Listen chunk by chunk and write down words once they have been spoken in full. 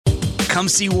Come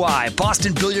see why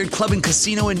Boston Billiard Club and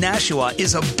Casino in Nashua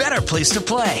is a better place to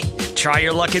play. Try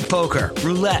your luck at poker,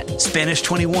 roulette, Spanish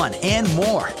 21, and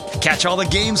more. Catch all the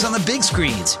games on the big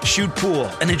screens, shoot pool,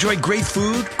 and enjoy great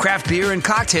food, craft beer, and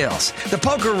cocktails. The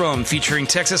Poker Room, featuring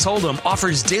Texas Hold'em,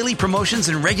 offers daily promotions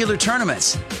and regular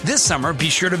tournaments. This summer, be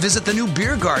sure to visit the new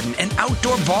beer garden and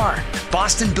outdoor bar.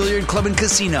 Boston Billiard Club and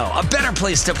Casino, a better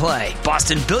place to play.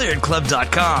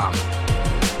 BostonBilliardClub.com.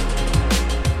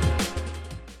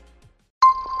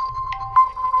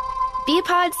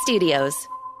 B-Pod Studios.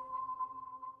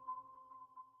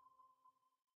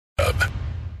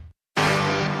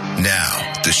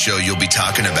 Now, the show you'll be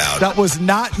talking about. That was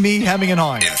not me hemming and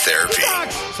hawing. In therapy.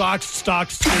 Socks,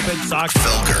 stupid socks.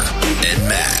 Felger and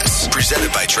Mass.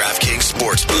 Presented by DraftKings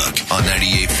Sportsbook on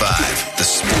 98.5, the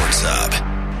Sports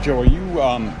Hub. Joe,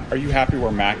 are you happy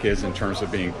where Mac is in terms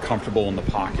of being comfortable in the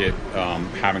pocket,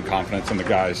 having confidence in the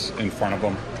guys in front of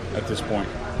him at this point?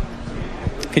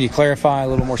 Could you clarify a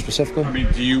little more specifically? I mean,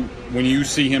 when you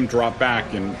see him drop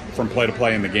back and from play to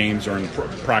play in the games or in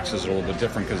practice, a little bit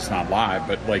different because it's not live,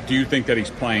 but do you think that he's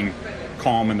playing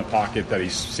calm in the pocket, that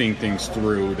he's seeing things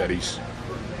through, that he's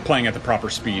playing at the proper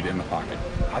speed in the pocket?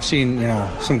 I've seen,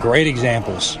 some great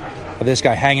examples of this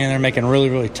guy hanging in there making really,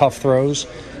 really tough throws.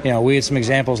 We had some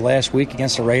examples last week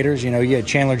against the Raiders. You had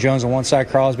Chandler Jones on one side,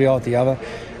 Crosby all at the other,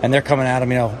 and they're coming at him,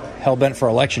 hell-bent for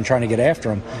election, trying to get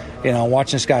after him.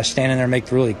 Watching this guy standing there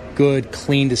make really good,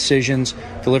 clean decisions,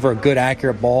 deliver a good,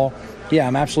 accurate ball. Yeah,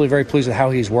 I'm absolutely very pleased with how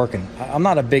he's working. I'm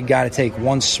not a big guy to take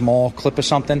one small clip of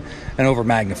something and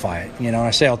over-magnify it. And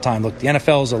I say all the time, look, the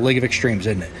NFL is a league of extremes,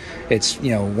 isn't it? It's,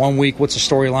 1 week, what's the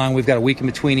storyline? We've got a week in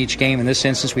between each game. In this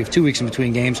instance, we have 2 weeks in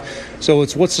between games. So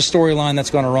it's what's the storyline that's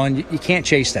going to run? You can't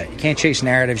chase that. You can't chase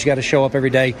narratives. You got to show up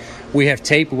every day. We have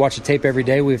tape. We watch the tape every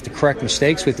day. We have to correct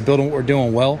mistakes. We have to build on what we're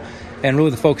doing well. And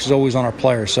really the focus is always on our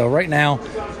players. So right now,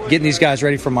 getting these guys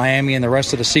ready for Miami and the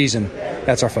rest of the season,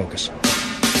 that's our focus.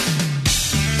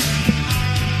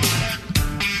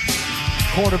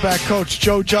 Quarterback coach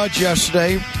Joe Judge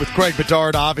yesterday with Greg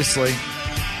Bedard, obviously.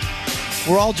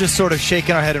 We're all just sort of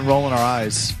shaking our head and rolling our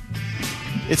eyes.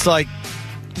 It's like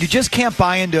you just can't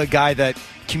buy into a guy that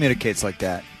communicates like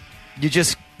that. You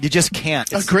just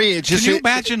can't. Agree. Can you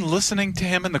imagine listening to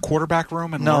him in the quarterback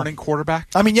room and learning quarterback?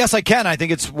 I mean, yes, I can. I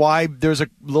think it's why there's a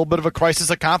little bit of a crisis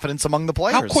of confidence among the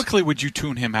players. How quickly would you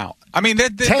tune him out? I mean,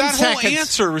 that whole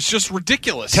answer was just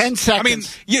ridiculous. 10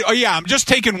 seconds. I mean, I'm just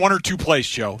taking 1 or 2 plays,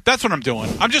 Joe. That's what I'm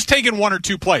doing. I'm just taking 1 or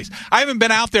 2 plays. I haven't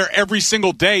been out there every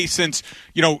single day since,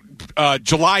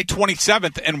 July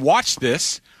 27th and watched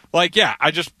this. I'm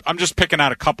just picking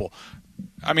out a couple.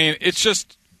 I mean, it's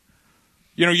just...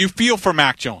 you feel for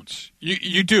Mac Jones.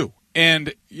 You do.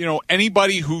 And,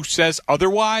 anybody who says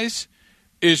otherwise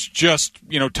is just,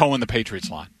 towing the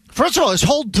Patriots line. First of all, his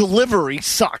whole delivery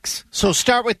sucks. So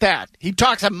start with that. He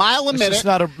talks a mile a minute. It's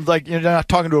not you're not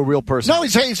talking to a real person. No,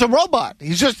 he's a robot.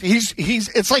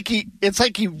 It's like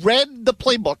he read the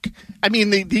playbook. I mean,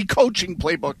 the coaching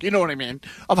playbook, you know what I mean,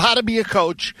 of how to be a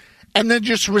coach, and then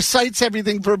just recites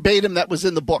everything verbatim that was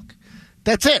in the book.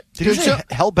 That's it. Did you say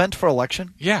hell-bent for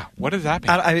election? Yeah. What does that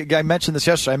mean? I mentioned this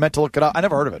yesterday. I meant to look it up. I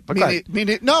never heard of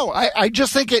it. No, I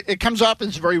just think it comes off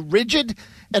as very rigid.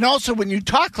 And also, when you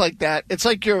talk like that, it's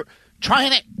like you're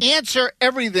trying to answer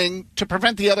everything to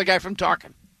prevent the other guy from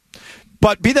talking.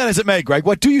 But be that as it may, Greg,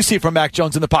 what do you see from Mac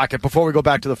Jones in the pocket before we go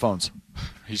back to the phones?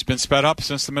 He's been sped up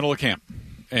since the middle of camp.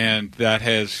 And that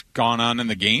has gone on in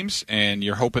the games. And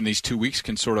you're hoping these 2 weeks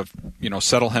can sort of,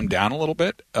 settle him down a little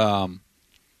bit.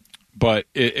 But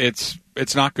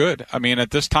it's not good. I mean,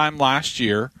 at this time last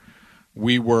year,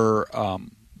 we were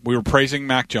praising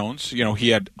Mac Jones. He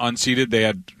had unseated. They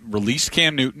had released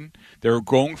Cam Newton. They were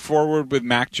going forward with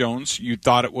Mac Jones. You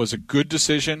thought it was a good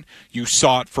decision. You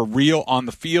saw it for real on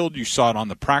the field. You saw it on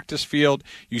the practice field.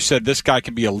 You said this guy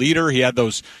can be a leader. He had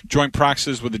those joint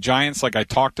practices with the Giants like I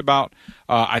talked about.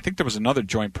 I think there was another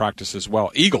joint practice as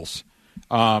well, Eagles,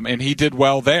 and he did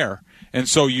well there. And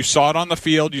so you saw it on the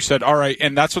field. You said, all right,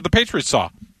 and that's what the Patriots saw.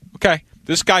 Okay,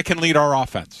 this guy can lead our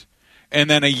offense. And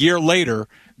then a year later,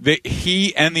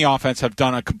 he and the offense have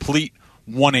done a complete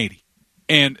 180.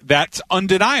 And that's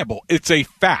undeniable. It's a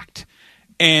fact.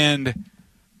 And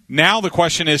now the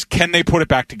question is, can they put it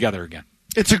back together again?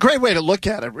 It's a great way to look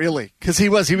at it, really, because he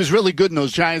was really good in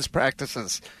those Giants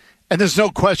practices. And there's no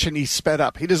question he's sped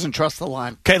up. He doesn't trust the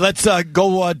line. Okay, let's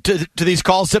go to these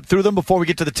calls, zip through them before we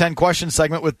get to the 10-question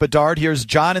segment with Bedard. Here's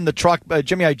John in the truck.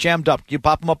 Jimmy, I jammed up. Can you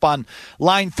pop him up on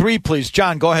line 3, please?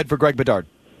 John, go ahead for Greg Bedard.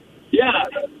 Yeah.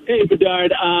 Hey,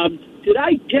 Bedard. Did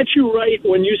I get you right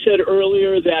when you said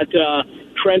earlier that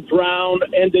Trent Brown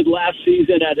ended last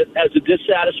season as a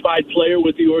dissatisfied player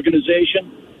with the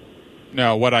organization?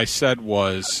 No, what I said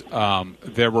was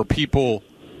there were people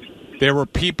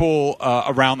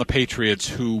around the Patriots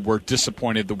who were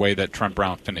disappointed the way that Trent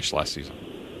Brown finished last season.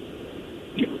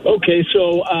 Okay,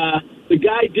 so the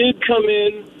guy did come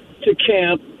in to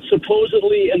camp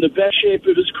supposedly in the best shape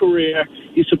of his career.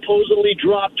 He supposedly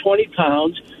dropped 20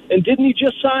 pounds. And didn't he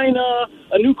just sign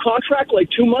a new contract like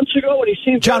 2 months ago? And he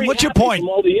seemed John, very what's your happy point? From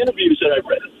all the interviews that I've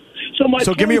read. So my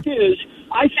point is,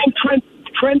 I think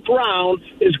Trent Brown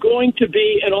is going to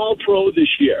be an All-Pro this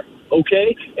year.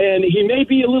 Okay, and he may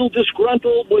be a little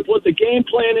disgruntled with what the game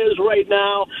plan is right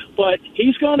now, but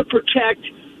he's going to protect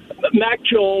Mac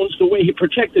Jones the way he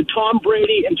protected Tom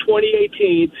Brady in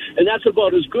 2018, and that's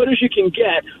about as good as you can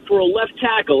get for a left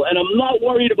tackle. And I'm not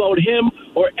worried about him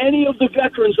or any of the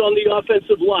veterans on the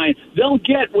offensive line. They'll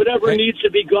get whatever needs to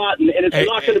be gotten, and it's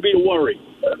not going to be a worry.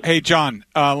 Hey, John,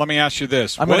 let me ask you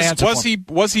this: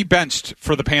 was he benched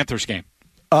for the Panthers game?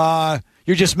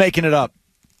 You're just making it up.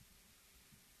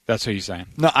 That's what he's saying.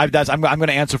 No, I'm going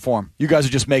to answer for him. You guys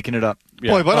are just making it up.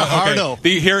 Yeah. Boy, what a hardo.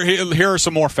 Okay. Here are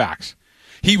some more facts.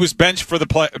 He was benched for the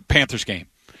Panthers game.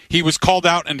 He was called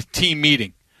out in a team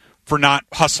meeting for not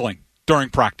hustling during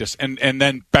practice and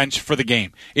then benched for the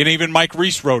game. And even Mike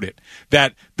Reese wrote it,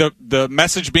 that the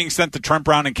message being sent to Trent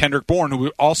Brown and Kendrick Bourne, who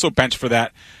were also benched for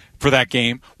that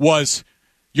game, was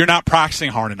you're not practicing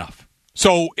hard enough.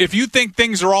 So if you think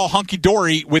things are all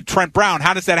hunky-dory with Trent Brown,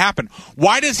 how does that happen?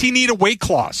 Why does he need a weight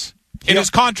clause in his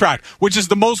contract, which is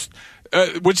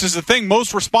the thing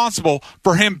most responsible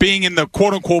for him being in the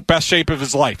quote-unquote best shape of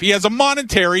his life? He has a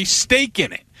monetary stake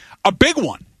in it, a big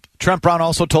one. Trent Brown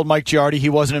also told Mike Giardi he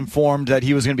wasn't informed that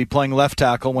he was going to be playing left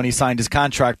tackle when he signed his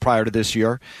contract prior to this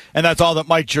year. And that's all that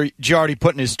Mike Giardi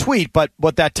put in his tweet. But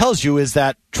what that tells you is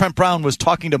that Trent Brown was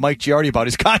talking to Mike Giardi about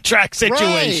his contract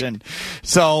situation. Right.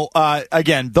 So,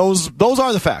 again, those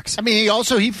are the facts. I mean,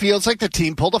 he feels like the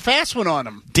team pulled a fast one on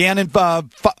him. Dan in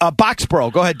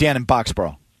Boxborough. Go ahead, Dan in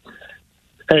Boxborough.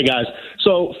 Hey, guys.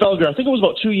 So, Felger, I think it was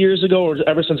about 2 years ago or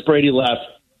ever since Brady left,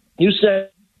 you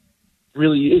said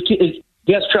really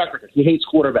he has track record. He hates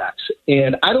quarterbacks.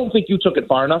 And I don't think you took it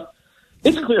far enough.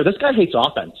 It's clear this guy hates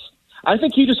offense. I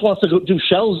think he just wants to go do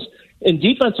shells in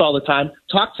defense all the time,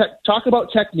 talk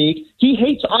about technique. He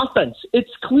hates offense. It's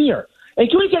clear. And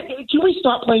can we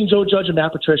stop playing Joe Judge and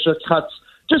Matt Patricia cuts?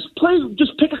 Just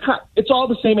pick a cut. It's all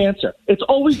the same answer. It's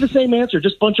always the same answer,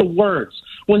 just a bunch of words.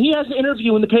 When he has an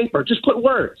interview in the paper, just put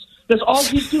words. That's all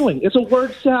he's doing. It's a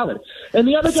word salad. And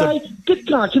the other guy, good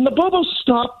God, can the Bobo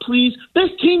stop, please? This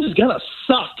team is going to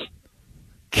suck.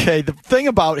 Okay, the thing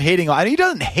about hating, he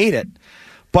doesn't hate it,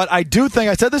 but I do think,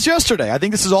 I said this yesterday, I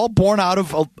think this is all born out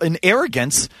of an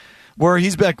arrogance where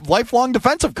he's been a lifelong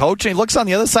defensive coach, and he looks on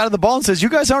the other side of the ball and says, you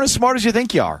guys aren't as smart as you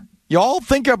think you are. You all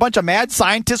think you're a bunch of mad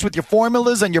scientists with your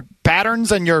formulas and your patterns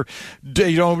and your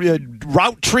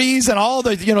route trees and all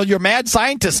the your mad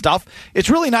scientist stuff. It's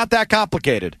really not that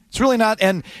complicated. It's really not,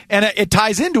 and it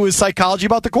ties into his psychology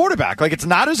about the quarterback. Like, it's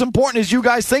not as important as you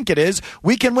guys think it is.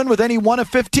 We can win with any one of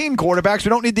 15 quarterbacks. We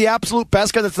don't need the absolute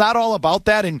best because it's not all about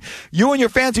that. And you and your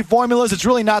fancy formulas, it's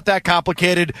really not that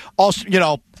complicated. Also,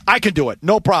 I can do it,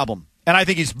 no problem. And I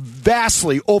think he's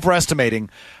vastly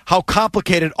overestimating how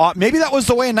complicated. Maybe that was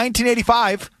the way in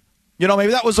 1985.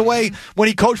 Maybe that was the way when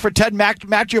he coached for Ted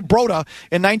Maciabroda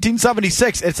in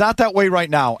 1976. It's not that way right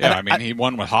now. Yeah, and he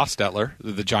won with Hofstetler.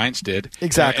 The Giants did.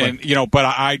 Exactly. But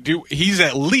I do. He's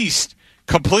at least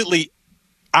completely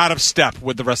out of step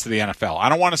with the rest of the NFL. I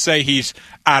don't want to say he's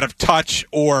out of touch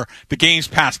or the game's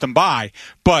passed him by,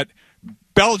 but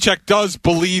Belichick does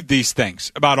believe these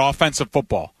things about offensive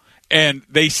football. And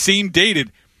they seem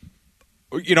dated.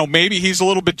 Maybe he's a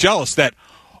little bit jealous that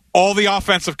all the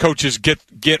offensive coaches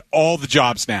get all the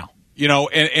jobs now.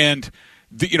 And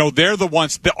they're the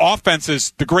ones.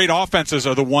 The great offenses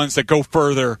are the ones that go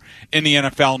further in the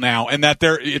NFL now, and that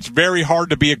it's very hard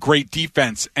to be a great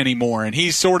defense anymore. And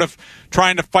he's sort of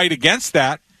trying to fight against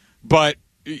that, but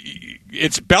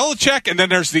it's Belichick, and then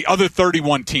there's the other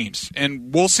 31 teams,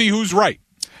 and we'll see who's right.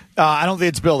 I don't think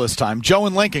it's Bill this time. Joe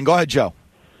in Lincoln. Go ahead, Joe.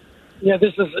 Yeah,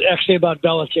 this is actually about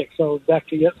Belichick, so back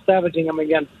to savaging him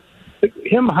again.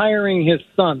 Him hiring his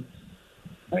sons.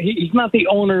 He's not the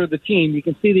owner of the team. You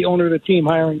can see the owner of the team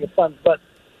hiring his sons, but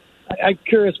I'm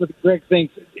curious what Greg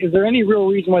thinks. Is there any real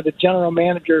reason why the general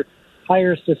manager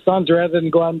hires his sons rather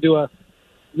than go out and do a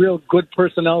real good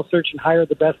personnel search and hire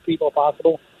the best people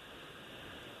possible?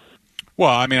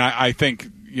 Well, I think,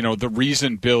 the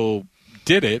reason Bill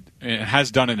did it and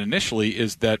has done it initially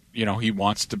is that he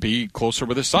wants to be closer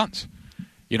with his sons.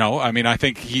 I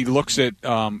think he looks at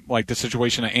like the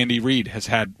situation that Andy Reid has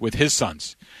had with his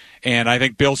sons, And I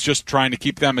think Bill's just trying to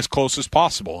keep them as close as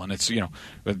possible. And it's,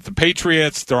 with the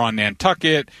Patriots, they're on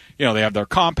Nantucket, they have their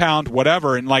compound,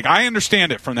 whatever. And, I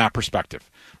understand it from that perspective.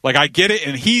 I get it,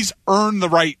 and he's earned the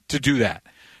right to do that.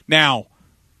 Now,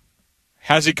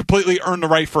 has he completely earned the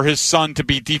right for his son to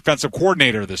be defensive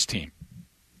coordinator of this team?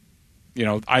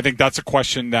 I think that's a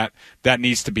question that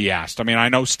needs to be asked. I mean, I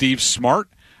know Steve's smart.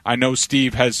 I know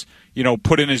Steve has,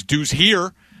 put in his dues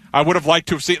here. I would have liked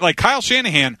to have seen, Kyle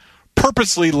Shanahan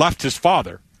purposely left his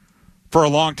father for a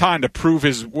long time to prove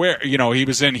he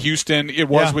was in Houston. It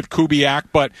was with Kubiak,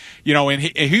 but, and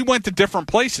he went to different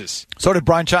places. So did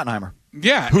Brian Schottenheimer.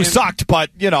 Yeah. Who sucked, but,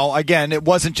 again, it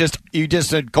wasn't just, you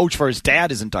just a coach for his dad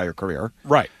his entire career.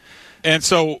 Right. And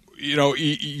so,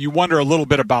 you wonder a little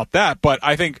bit about that, but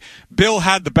I think Bill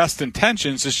had the best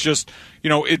intentions. It's just,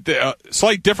 the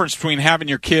slight difference between having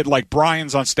your kid like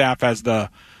Brian's on staff as the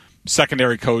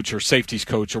secondary coach or safeties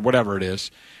coach or whatever it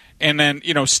is, and then,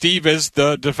 Steve is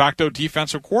the de facto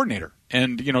defensive coordinator,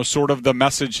 and, sort of the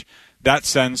message that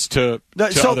sends to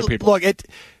other people. Look,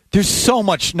 there's so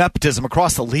much nepotism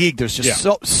across the league. There's just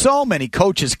so many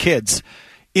coaches' kids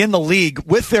in the league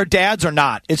with their dads or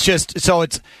not. It's just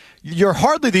you're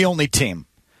hardly the only team.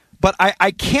 But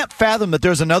I can't fathom that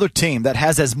there's another team that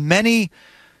has as many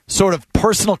sort of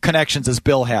personal connections as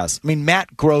Bill has. I mean,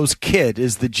 Matt Groh's kid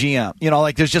is the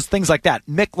GM. There's just things like that.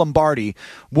 Mick Lombardi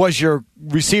was your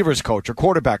receivers coach or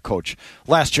quarterback coach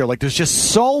last year. There's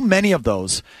just so many of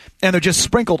those, and they're just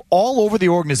sprinkled all over the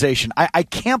organization. I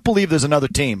can't believe there's another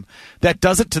team that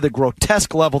does it to the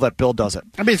grotesque level that Bill does it.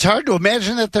 I mean, it's hard to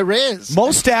imagine that there is.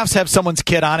 Most staffs have someone's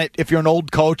kid on it. If you're an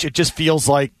old coach, it just feels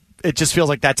like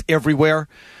that's everywhere.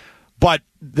 But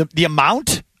the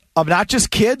amount of not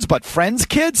just kids, but friends'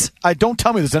 kids, don't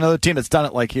tell me there's another team that's done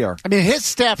it like here. I mean, his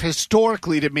staff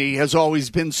historically to me has always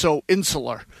been so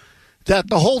insular that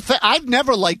the whole thing, I've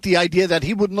never liked the idea that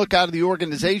he wouldn't look out of the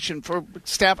organization for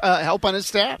staff help on his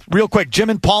staff. Real quick, Jim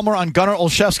and Palmer on Gunnar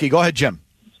Olszewski. Go ahead, Jim.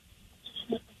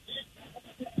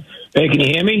 Hey, can you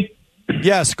hear me?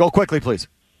 Yes, go quickly, please.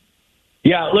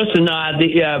 Yeah, listen,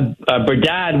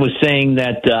 Bedard was saying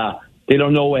that they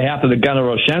don't know what happened to Gunnar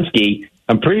Olszewski.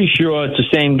 I'm pretty sure it's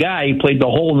the same guy. He played the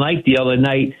whole night the other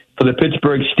night for the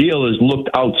Pittsburgh Steelers, looked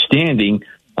outstanding.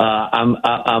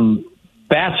 I'm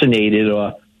fascinated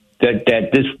that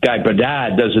this guy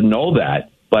Bedard doesn't know that,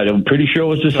 but I'm pretty sure it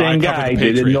was the same guy.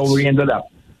 They didn't know where he ended up.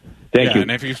 Thank you.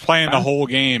 And if he's playing the whole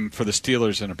game for the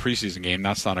Steelers in a preseason game,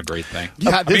 that's not a great thing.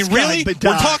 Yeah, really? We're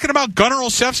talking about Gunnar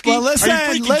Olszewski? Well,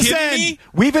 listen.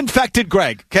 We've infected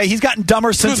Greg. Okay, he's gotten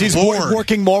dumber since he's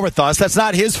working more with us. That's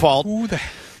not his fault.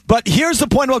 But here's the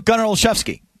point about Gunnar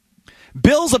Olszewski.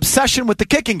 Bill's obsession with the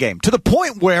kicking game, to the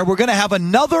point where we're going to have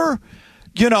another,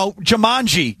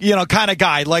 Jumanji, kind of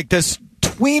guy, like this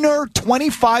tweener,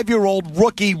 25-year-old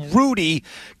rookie Rudy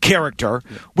character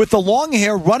with the long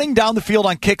hair running down the field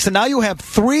on kicks. And now you have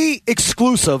 3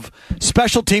 exclusive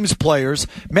special teams players,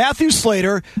 Matthew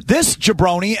Slater, this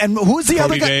jabroni, and who's the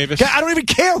other guy? Davis. I don't even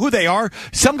care who they are.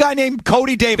 Some guy named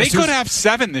Cody Davis. They could have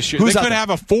 7 this year. They could have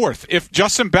a 4th. If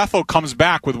Justin Bethel comes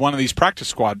back with one of these practice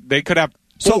squad, they could have 4.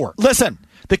 So, listen,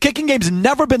 the kicking game's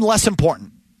never been less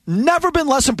important. Never been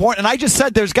less important. And I just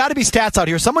said there's got to be stats out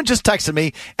here. Someone just texted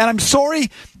me, and I'm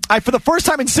sorry. For the first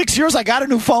time in 6 years, I got a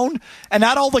new phone, and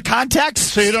not all the contacts.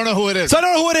 So you don't know who it is. So I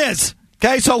don't know who it is.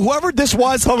 Okay, so whoever this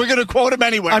was. Oh, we're going to quote him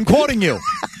anyway. I'm quoting you.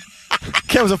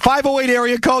 Okay, it was a 508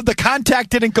 area code. The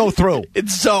contact didn't go through.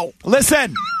 It's so.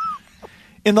 Listen.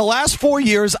 In the last 4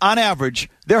 years, on average,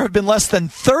 there have been less than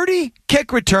 30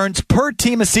 kick returns per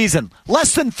team a season.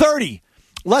 Less than 30.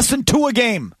 Less than 2 a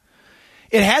game.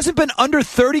 It hasn't been under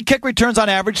 30 kick returns on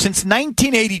average since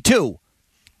 1982.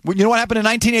 You know what happened in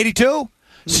 1982?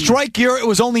 Strike year, it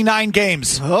was only 9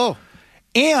 games. Oh.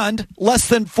 And less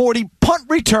than 40 punt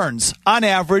returns on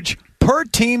average per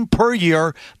team per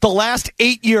year the last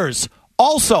 8 years.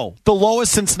 Also the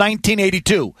lowest since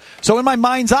 1982. So in my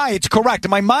mind's eye, it's correct.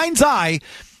 In my mind's eye,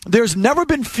 there's never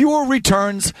been fewer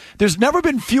returns. There's never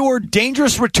been fewer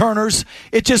dangerous returners.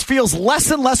 It just feels less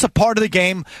and less a part of the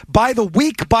game by the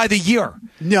week, by the year.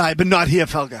 No, but not here,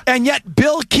 Felga. And yet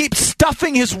Bill keeps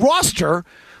stuffing his roster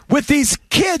with these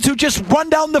kids who just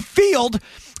run down the field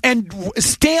and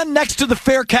stand next to the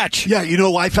fair catch. Yeah, you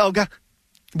know why, Felga?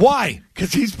 Why?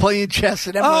 Because he's playing chess.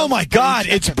 And oh, my God.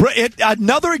 It's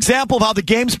another example of how the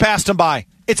game's passed him by.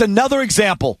 It's another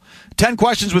example. 10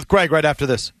 questions with Greg right after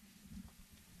this.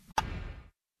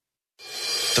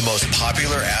 The most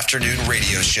popular afternoon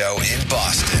radio show in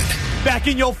Boston. Back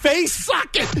in your face,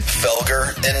 suck it!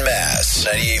 Felger and Mazz,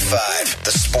 98.5,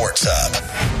 the Sports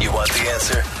Hub. You want the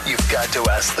answer? You've got to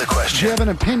ask the question. Do you have an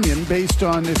opinion based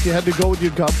on if you had to go with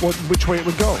your gut, which way it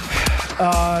would go?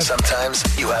 Sometimes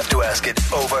you have to ask it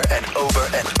over and over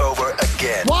and over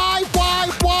again. Why?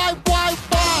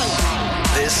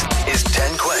 This is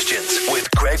 10 Questions with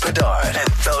Greg Bedard and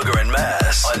Felger and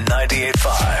Mass on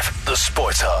 98.5, The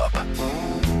Sports Hub.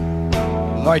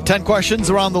 All right, 10 questions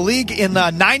around the league in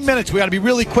 9 minutes. We got to be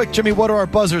really quick. Jimmy, what are our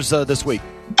buzzers this week?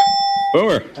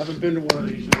 Boomer. Haven't been to one of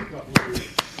these in a couple of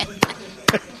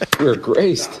years. We're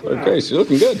graced. You're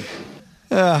looking good.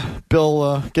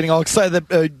 Bill getting all excited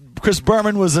that Chris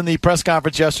Berman was in the press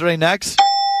conference yesterday. Next.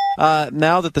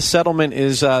 Now that the settlement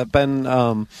is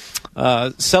been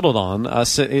settled on,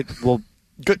 it will.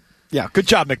 Good. Yeah, good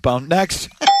job, McBone. Next.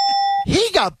 He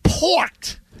got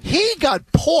porked.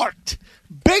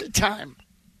 Big time.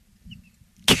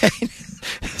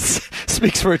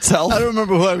 Speaks for itself. I don't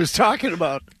remember who I was talking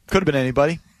about. Could have been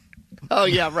anybody. Oh,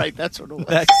 yeah, right. That's what it was.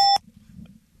 Next.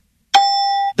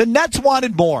 The Nets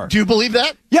wanted more. Do you believe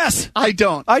that? Yes. I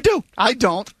don't. I do. I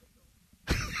don't.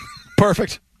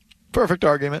 Perfect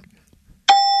argument.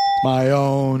 My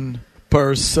own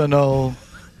personal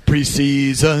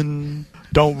preseason.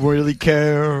 Don't really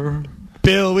care.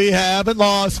 Bill, we haven't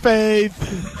lost faith.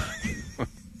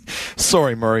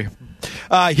 Sorry, Murray.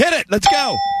 Hit it. Let's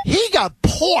go. He got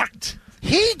porked.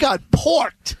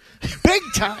 Big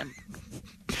time.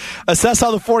 Assess how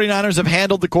the 49ers have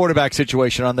handled the quarterback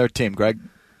situation on their team, Greg.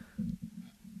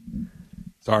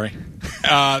 Sorry.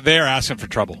 They're asking for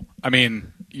trouble. I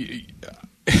mean,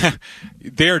 I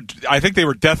think they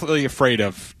were definitely afraid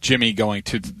of Jimmy going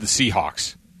to the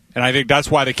Seahawks. And I think that's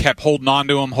why they kept holding on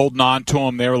to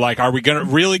him. They were like, are we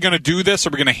really going to do this?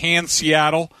 Are we going to hand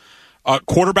Seattle a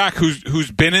quarterback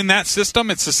who's been in that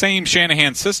system? It's the same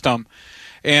Shanahan system.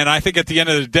 And I think at the end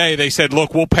of the day, they said,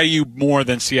 look, we'll pay you more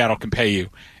than Seattle can pay you.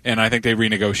 And I think they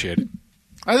renegotiated.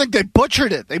 I think they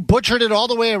butchered it. They butchered it all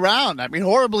the way around. I mean,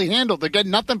 horribly handled. They got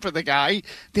nothing for the guy.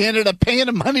 They ended up paying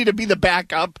him money to be the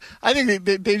backup. I think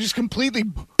they just completely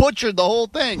butchered the whole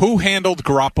thing. Who handled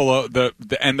Garoppolo,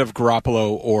 the end of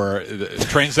Garoppolo or the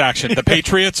transaction, the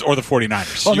Patriots or the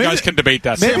 49ers? Well, you guys can debate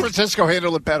that. San Francisco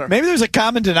handled it better. Maybe there's a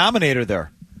common denominator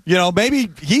there. Maybe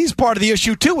he's part of the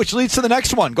issue too, which leads to the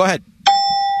next one. Go ahead.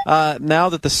 Now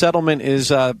that the settlement is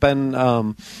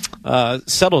been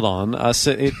settled on,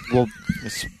 it will.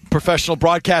 It's professional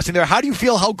broadcasting there. How do you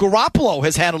feel how Garoppolo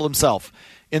has handled himself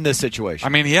in this situation? I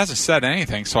mean, he hasn't said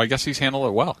anything, so I guess he's handled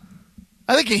it well.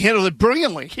 I think he handled it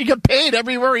brilliantly. He got paid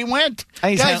everywhere he went.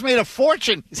 Guy's made a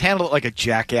fortune. He's handled it like a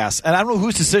jackass. And I don't know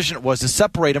whose decision it was to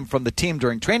separate him from the team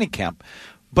during training camp,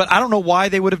 but I don't know why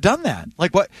they would have done that.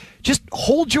 Like, what? Just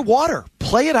hold your water.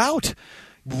 Play it out.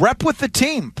 Rep with the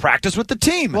team. Practice with the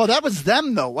team. Well, that was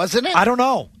them, though, wasn't it? I don't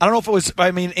know. I don't know if it was,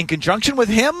 in conjunction with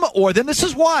him, or then this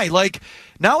is why. Like,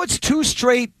 now it's 2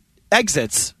 straight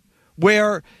exits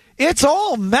where it's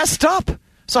all messed up.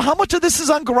 So how much of this is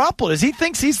on Garoppolo? Does he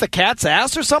think he's the cat's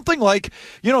ass or something? Like,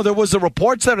 there was the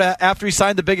reports that after he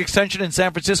signed the big extension in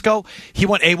San Francisco, he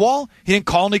went AWOL. He didn't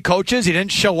call any coaches. He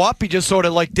didn't show up. He just sort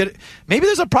of did it. Maybe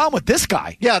there's a problem with this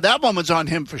guy. Yeah, that one was on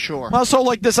him for sure. Well, so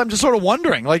like this, I'm just sort of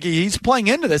wondering. Like, he's playing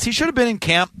into this. He should have been in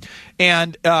camp,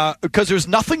 and because there's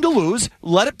nothing to lose,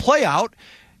 let it play out.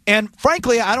 And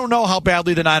frankly, I don't know how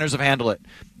badly the Niners have handled it.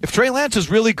 If Trey Lance is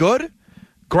really good,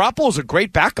 Garoppolo's a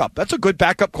great backup. That's a good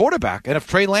backup quarterback. And if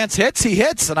Trey Lance hits, he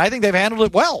hits. And I think they've handled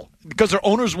it well because their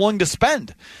owner's willing to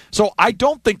spend. So I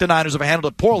don't think the Niners have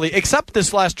handled it poorly, except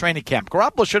this last training camp.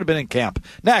 Garoppolo should have been in camp.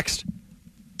 Next.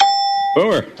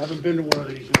 Boomer. Haven't been to one of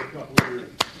these in a couple of years.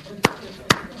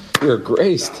 You're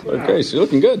graced. You're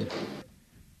looking good.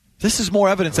 This is more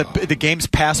evidence that the game's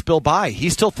passed Bill by. He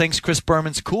still thinks Chris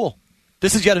Berman's cool.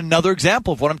 This is yet another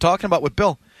example of what I'm talking about with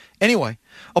Bill. Anyway,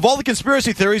 of all the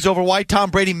conspiracy theories over why Tom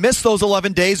Brady missed those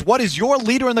 11 days, what is your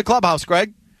leader in the clubhouse,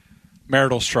 Greg?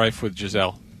 Marital strife with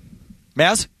Giselle.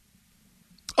 Maz?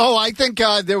 Oh, I think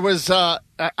there was, I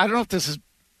don't know if this is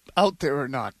out there or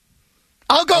not.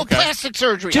 I'll go plastic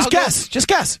surgery. Just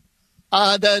guess.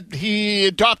 That he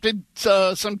adopted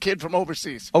some kid from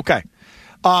overseas. Okay.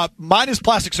 Mine is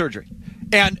plastic surgery.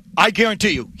 And I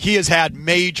guarantee you, he has had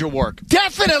major work.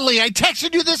 Definitely. I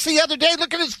texted you this the other day.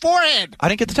 Look at his forehead. I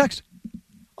didn't get the text.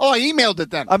 Oh, I emailed it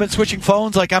then. I've been switching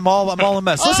phones like I'm all a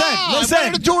mess. Listen. I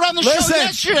wanted to do it on the show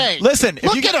yesterday. Listen.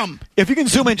 Look at him. If you can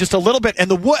zoom in just a little bit, and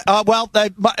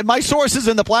my sources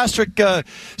in the plastic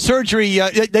surgery,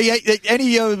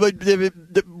 any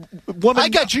woman I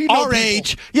got you, our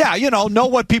age, know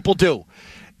what people do.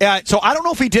 So I don't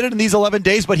know if he did it in these 11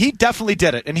 days, but he definitely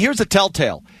did it. And here's a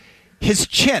telltale. His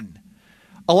chin.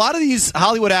 A lot of these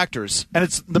Hollywood actors, and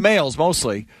it's the males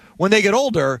mostly, when they get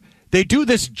older, they do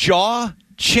this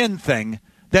jaw-chin thing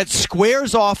that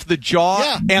squares off the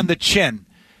jaw and the chin.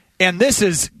 And this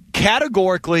is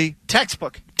categorically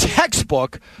textbook.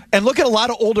 And look at a lot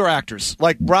of older actors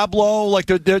like Rob Lowe, like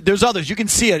there's others. You can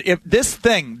see it. If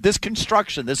this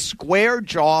construction, this square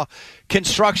jaw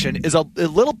construction is a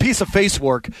little piece of face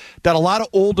work that a lot of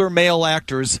older male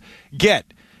actors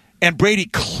get. And Brady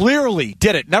clearly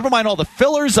did it. Never mind all the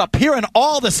fillers up here and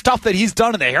all the stuff that he's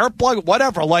done in the hair plug,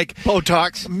 whatever, like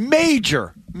Botox.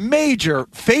 Major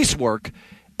face work.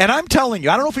 And I'm telling you,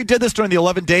 I don't know if he did this during the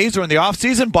 11 days or in the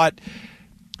offseason, but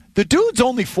the dude's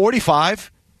only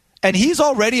 45. And he's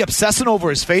already obsessing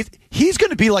over his face. He's going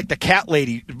to be like the cat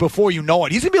lady before you know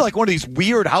it. He's going to be like one of these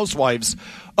weird housewives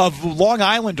of Long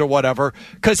Island or whatever,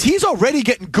 because he's already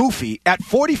getting goofy at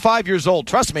 45 years old.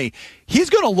 Trust me, he's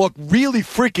going to look really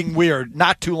freaking weird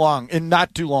not too long.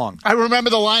 I remember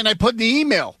the line I put in the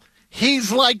email.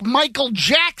 He's like Michael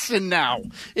Jackson now,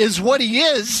 is what he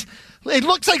is. It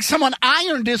looks like someone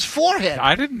ironed his forehead.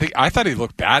 I thought he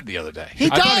looked bad the other day.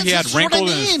 He does. I thought he had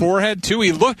wrinkles in his forehead too.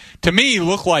 He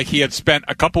looked like he had spent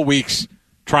a couple weeks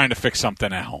trying to fix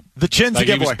something at home. The chin's like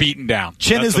the giveaway. He was beaten down.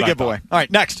 Chin is the giveaway. All right,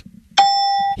 next.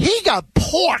 He got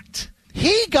porked.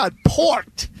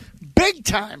 Big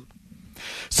time.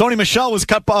 Sony Michel was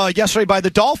cut yesterday by the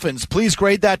Dolphins. Please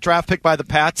grade that draft pick by the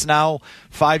Pats now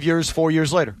 4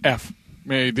 years later. F.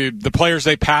 The players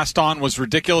they passed on was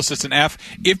ridiculous. It's an F.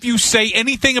 If you say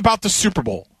anything about the Super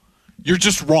Bowl, you're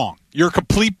just wrong. You're a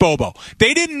complete bobo.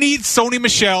 They didn't need Sony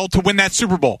Michel to win that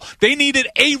Super Bowl. They needed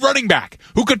a running back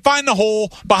who could find the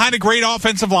hole behind a great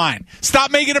offensive line.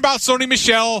 Stop making it about Sony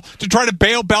Michel to try to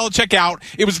bail Belichick out.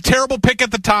 It was a terrible pick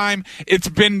at the time. It's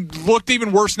been looked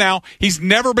even worse now. He's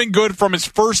never been good from his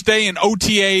first day in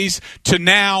OTAs to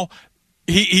now.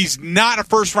 He's not a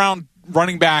first-round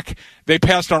running back. They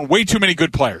passed on way too many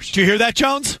good players. Do you hear that,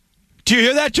 Jones?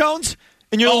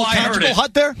 In your little tactical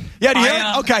hut there? Yeah, do you hear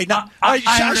it? Okay.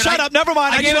 Shut up. Never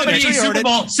mind. I gave him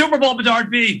a Super Bowl, Bedard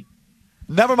B.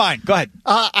 Never mind. Go ahead.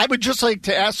 I would just like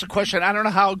to ask a question. I don't know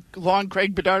how long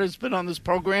Craig Bedard has been on this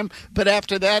program, but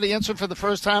after that answer for the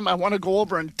first time, I want to go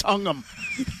over and tongue him.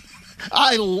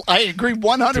 I agree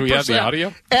 100%. Do we have the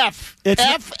audio? F.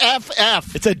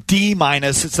 F. It's a D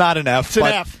minus. It's not an F. It's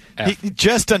an F.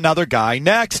 Just another guy.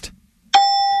 Next.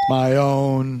 My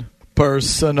own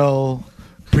personal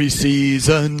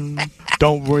preseason.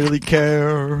 Don't really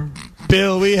care.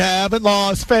 Bill, we haven't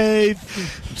lost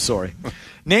faith. I'm sorry.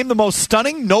 Name the most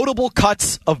stunning, notable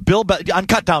cuts of Bill on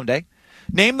Cutdown Day.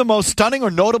 Name the most stunning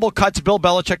or notable cuts Bill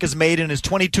Belichick has made in his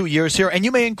 22 years here, and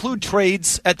you may include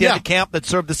trades at the end of camp that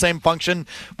serve the same function.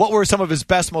 What were some of his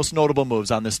best, most notable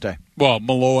moves on this day? Well,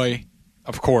 Malloy,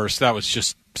 of course, that was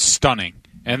just stunning.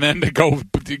 And then to go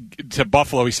to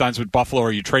Buffalo, he signs with Buffalo,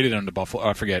 or you traded him to Buffalo,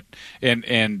 I forget,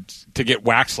 and to get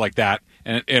waxed like that,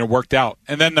 and it worked out.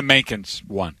 And then the Mankins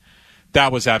one.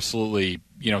 That was absolutely,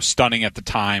 stunning at the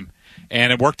time,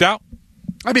 and it worked out.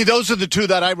 I mean, those are the two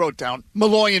that I wrote down,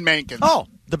 Malloy and Mankins. Oh,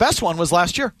 the best one was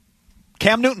last year.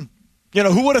 Cam Newton.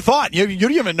 Who would have thought? You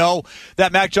didn't even know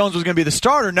that Mac Jones was going to be the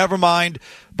starter, never mind.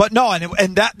 But no,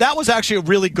 and that was actually a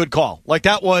really good call. Like,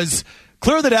 that was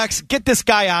clear the decks, get this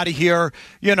guy out of here,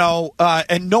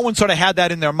 and no one sort of had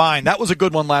that in their mind. That was a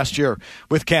good one last year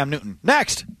with Cam Newton.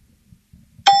 Next.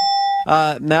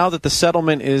 Now that the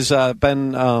settlement is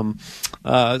been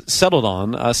settled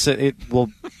on, it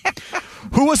will...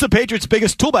 Who was the Patriots'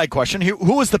 biggest tool bag question?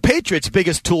 Who was the Patriots'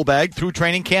 biggest tool bag through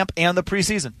training camp and the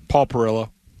preseason? Paul Perillo.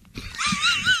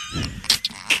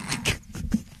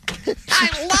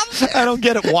 I love that. I don't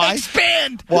get it. Why?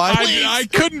 Expand. Why? I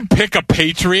couldn't pick a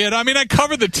Patriot. I mean, I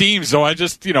covered the team, so I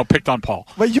just, picked on Paul.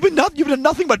 But you've done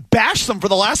nothing but bash them for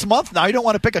the last month. Now you don't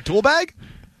want to pick a tool bag?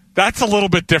 That's a little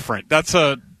bit different. That's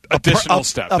a additional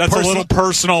step. That's a little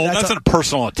personal. That's a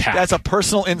personal attack. That's a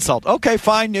personal insult. Okay,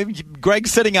 fine.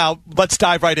 Greg's sitting out. Let's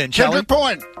dive right in. Kendrick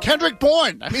Bourne.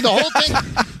 I mean, the whole thing.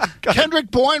 Kendrick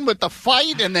Bourne with the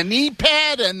fight and the knee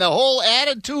pad and the whole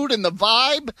attitude and the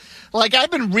vibe. Like,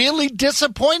 I've been really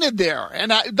disappointed there.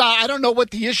 And I don't know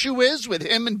what the issue is with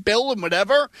him and Bill and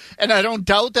whatever. And I don't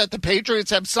doubt that the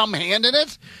Patriots have some hand in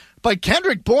it. But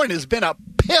Kendrick Bourne has been a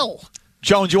pill.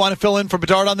 Jones, you want to fill in for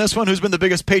Bedard on this one? Who's been the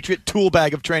biggest Patriot tool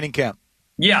bag of training camp?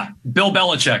 Yeah, Bill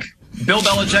Belichick. Bill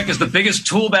Belichick is the biggest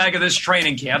tool bag of this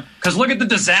training camp, because look at the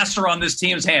disaster on this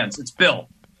team's hands. It's Bill.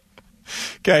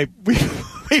 Okay,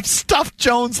 we've stuffed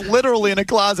Jones literally in a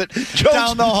closet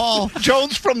down the hall.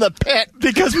 Jones from the pit.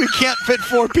 Because we can't fit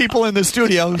 4 people in the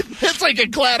studio. It's like a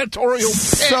gladiatorial pit.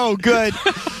 So good.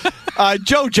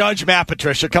 Joe Judge, Matt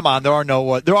Patricia. Come on, there are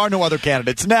no other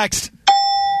candidates. Next.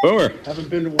 Boomer. Haven't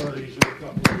been to one of these in a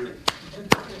couple of years.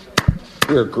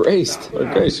 You're graced.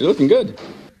 You're looking good.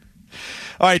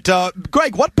 All right,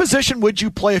 Greg, what position would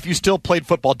you play if you still played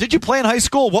football? Did you play in high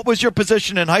school? What was your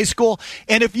position in high school?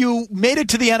 And if you made it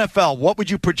to the NFL, what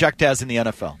would you project as in the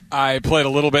NFL? I played a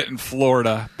little bit in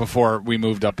Florida before we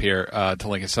moved up here to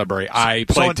Lincoln Sudbury. I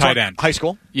played tight end. High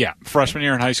school? Yeah, freshman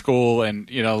year in high school and,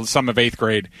 some of 8th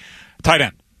grade. Tight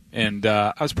end. And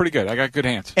I was pretty good. I got good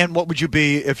hands. And what would you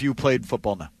be if you played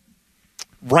football now?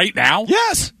 Right now?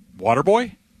 Yes. Water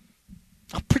boy?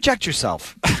 Project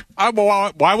yourself.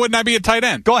 Why wouldn't I be a tight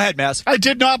end? Go ahead, Mass. I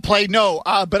did not play, no,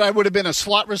 but I would have been a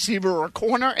slot receiver or a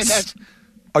corner, and that's...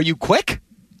 Are you quick?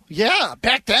 Yeah,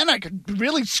 back then I could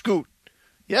really scoot.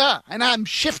 Yeah, and I'm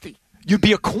shifty. You'd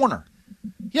be a corner.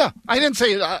 Yeah, I didn't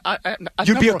say...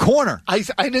 You'd be a corner. I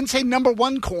didn't say number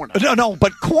one corner. No,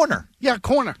 but corner. Yeah,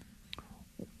 corner.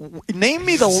 Name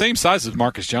me the same size as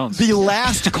Marcus Jones. The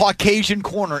last Caucasian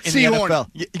corner in the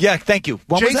NFL. Yeah, thank you.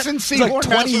 When Jason was that?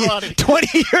 Sehorn, like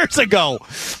 20 years ago.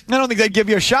 I don't think they'd give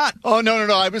you a shot. Oh, no.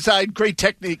 I had great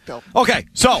technique, though. Okay,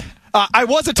 so I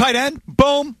was a tight end.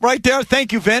 Boom, right there.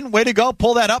 Thank you, Vin. Way to go.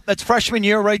 Pull that up. That's freshman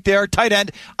year right there. Tight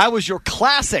end. I was your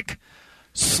classic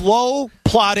slow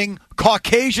plotting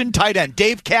Caucasian tight end.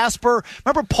 Dave Casper.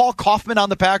 Remember Paul Kaufman on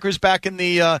the Packers back in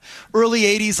the early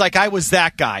 80s? Like I was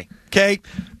that guy. Okay,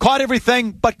 caught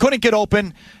everything, but couldn't get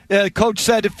open. Coach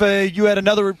said if you had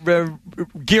another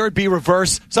gear, it'd be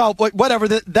reverse. So whatever,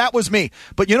 that was me.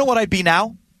 But you know what I'd be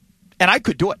now? And I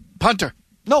could do it. Punter.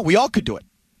 No, we all could do it.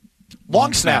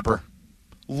 Long snapper.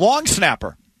 Long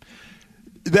snapper.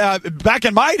 Back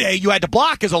in my day, you had to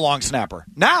block as a long snapper.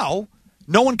 Now,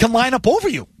 no one can line up over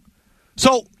you.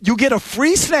 So you get a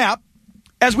free snap,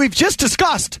 as we've just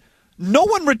discussed. No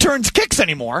one returns kicks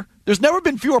anymore. There's never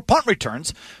been fewer punt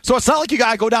returns. So it's not like you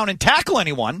got to go down and tackle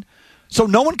anyone. So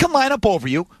no one can line up over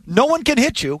you. No one can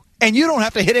hit you. And you don't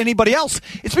have to hit anybody else.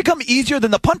 It's become easier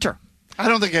than the punter. I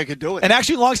don't think I could do it. And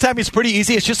actually, long snapping is pretty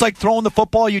easy. It's just like throwing the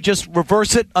football. You just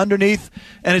reverse it underneath,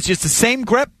 and it's just the same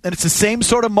grip, and it's the same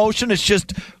sort of motion. It's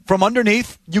just from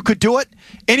underneath. You could do it.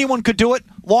 Anyone could do it.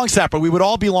 Long snapper. We would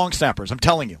all be long snappers, I'm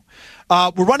telling you.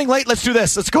 We're running late. Let's do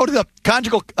this. Let's go to the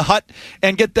conjugal hut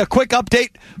and get the quick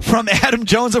update from Adam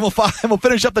Jones, and we'll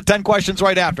finish up the 10 questions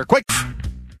right after. Quick.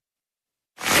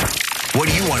 What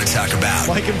do you want to talk about?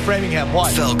 Mike in Framingham,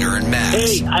 what? Felger and Mass.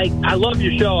 Hey, I love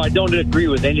your show. I don't agree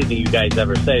with anything you guys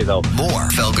ever say, though. More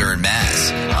Felger and Mass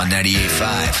on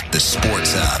 98.5, the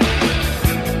Sports Hub.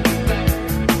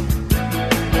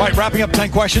 All right, wrapping up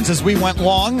 10 questions as we went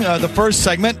long. The first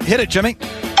segment. Hit it, Jimmy.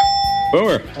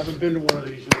 Boomer. Haven't been to one of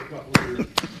these in a couple of years.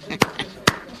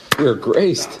 You're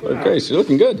graced. You're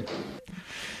looking good.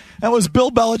 That was Bill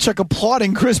Belichick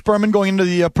applauding Chris Berman going into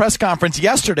the press conference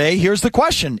yesterday. Here's the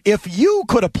question. If you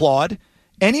could applaud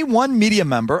any one media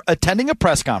member attending a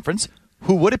press conference,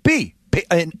 who would it be?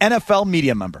 An NFL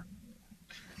media member.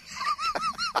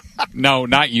 No,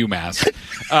 not you, Mass.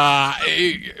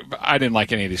 I didn't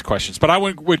like any of these questions. But I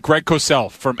went with Greg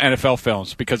Cosell from NFL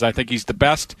Films because I think he's the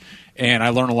best, and I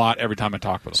learn a lot every time I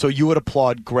talk with him. So you would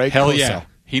applaud Greg Hell Cosell? Yeah.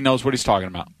 He knows what he's talking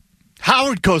about.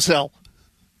 Howard Cosell.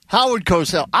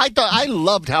 I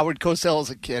loved Howard Cosell as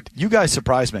a kid. You guys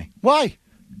surprised me. Why?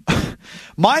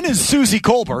 Mine is Susie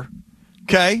Colbert,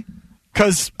 okay?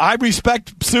 Because I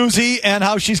respect Susie and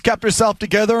how she's kept herself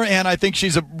together, and I think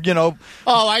she's Oh,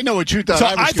 I know what you thought. So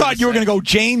I thought you were going to go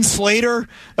Jane Slater,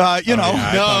 No.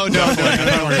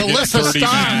 Melissa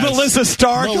Stark. Melissa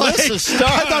Stark. Melissa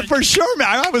Stark. I thought for sure,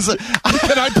 man.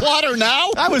 Can I plot her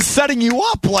now? I was setting you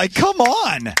up. Like, come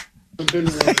on.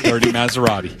 Dirty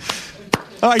Maserati.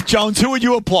 All right, Jones, who would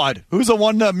you applaud? Who's the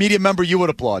one media member you would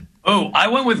applaud? Oh, I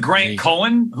went with Grant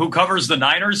Cohen, who covers the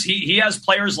Niners. He has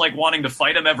players like wanting to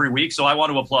fight him every week, so I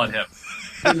want to applaud him.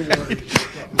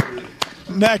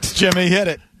 Next, Jimmy, hit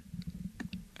it.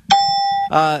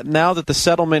 Now that the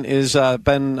settlement is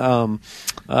been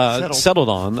settled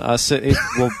on, it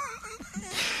will.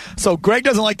 So Greg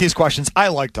doesn't like these questions. I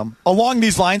liked them. Along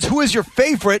these lines, who is your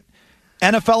favorite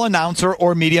NFL announcer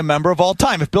or media member of all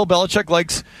time? If Bill Belichick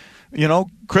likes,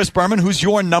 Chris Berman, who's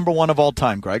your number one of all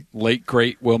time, Greg? Late,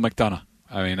 great Will McDonough.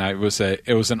 I mean, it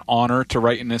was an honor to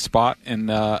write in his spot in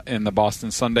the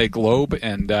Boston Sunday Globe,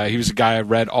 and he was a guy I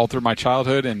read all through my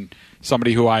childhood and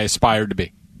somebody who I aspired to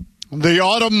be. The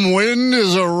autumn wind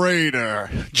is a raider.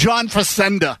 John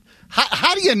Facenda.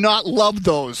 How do you not love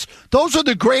those? Those are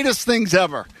the greatest things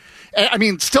ever. I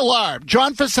mean, still are.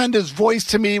 John Facenda's voice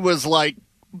to me was like,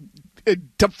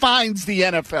 it defines the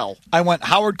NFL. I went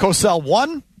Howard Cosell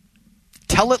 1,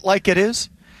 Tell It Like It Is,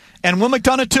 and Will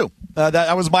McDonough 2.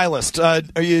 That was my list.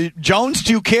 Jones,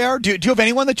 do you care? Do you have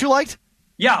anyone that you liked?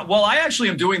 Yeah, well, I actually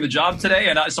am doing the job today,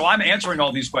 and so I'm answering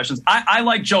all these questions. I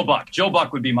like Joe Buck. Joe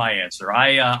Buck would be my answer.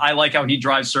 I like how he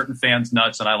drives certain fans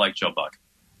nuts, and I like Joe Buck.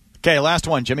 Okay, last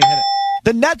one, Jimmy. Hit it.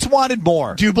 The Nets wanted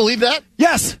more. Do you believe that?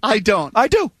 Yes. I don't. I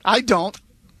do. I don't.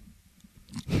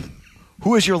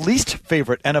 Who is your least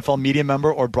favorite NFL media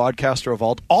member or broadcaster of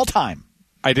all time?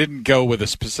 I didn't go with a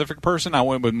specific person. I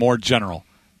went with more general.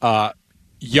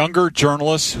 Younger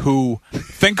journalists who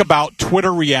think about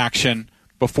Twitter reaction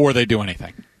before they do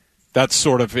anything. That's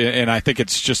sort of, and I think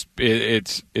it's just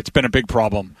it's been a big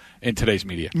problem in today's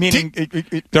media. Meaning,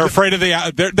 they're afraid of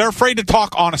they're afraid to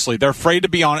talk honestly. They're afraid to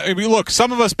be honest. I mean, look,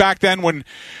 some of us back then, when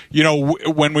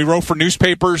when we wrote for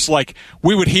newspapers, like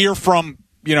we would hear from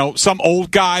some old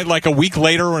guy like a week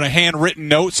later in a handwritten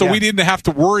note, so we didn't have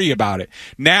to worry about it.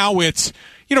 Now it's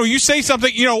you say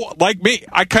something, like me.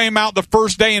 I came out the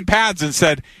first day in pads and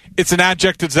said it's an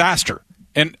abject disaster,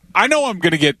 and I know I'm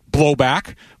going to get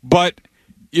blowback, but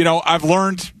I've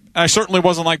learned. I certainly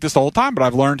wasn't like this the whole time, but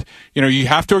I've learned, you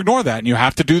have to ignore that and you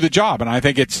have to do the job. And I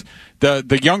think it's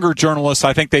the younger journalists.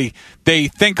 I think they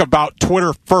think about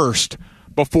Twitter first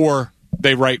before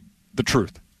they write the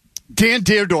truth. Dan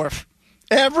Deerdorf.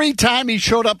 Every time he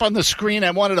showed up on the screen,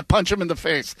 I wanted to punch him in the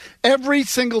face. Every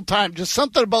single time. Just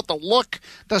something about the look,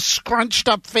 the scrunched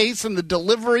up face, and the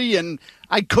delivery, and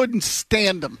I couldn't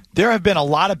stand him. There have been a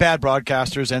lot of bad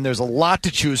broadcasters, and there's a lot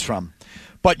to choose from.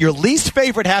 But your least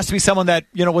favorite has to be someone that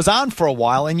was on for a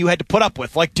while and you had to put up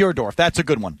with, like Deerdorf. That's a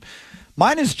good one.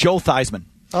 Mine is Joe Theismann.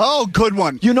 Oh, good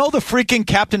one. You know the freaking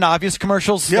Captain Obvious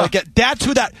commercials? Yeah. That's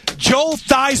who that... Joe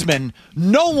Theismann,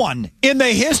 no one in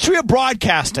the history of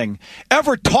broadcasting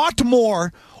ever talked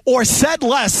more or said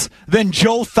less than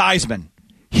Joe Theismann.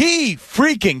 He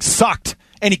freaking sucked,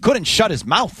 and he couldn't shut his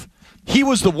mouth. He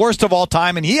was the worst of all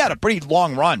time, and he had a pretty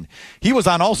long run. He was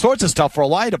on all sorts of stuff for a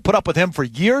while. To put up with him for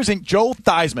years, and Joe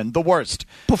Theismann, the worst.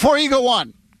 Before you go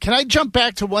on, can I jump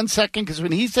back to 1 second? Because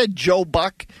when he said Joe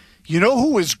Buck, you know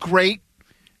who was great?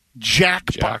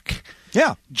 Jack Buck.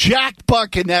 Yeah. Jack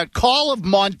Buck, and that call of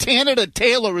Montana to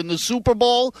Taylor in the Super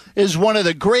Bowl is one of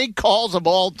the great calls of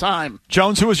all time.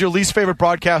 Jones, who is your least favorite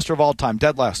broadcaster of all time?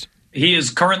 Dead last. He is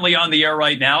currently on the air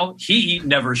right now. He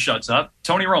never shuts up.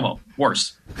 Tony Romo,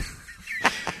 worst.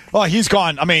 Oh, he's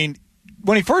gone. I mean,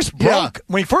 when he first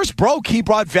broke, he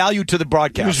brought value to the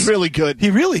broadcast. He was really good. He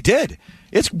really did.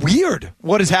 It's weird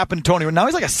what has happened to Tony. Now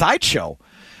he's like a sideshow.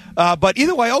 But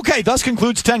either way, okay, thus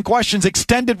concludes 10 questions,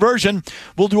 extended version.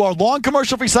 We'll do our long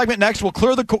commercial-free segment next. We'll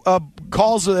clear the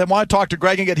calls that want to talk to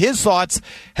Greg and get his thoughts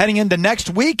heading into next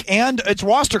week. And it's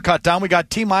roster cut down. We got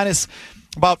T-minus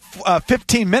about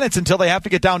 15 minutes until they have to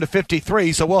get down to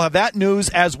 53. So we'll have that news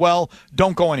as well.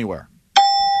 Don't go anywhere.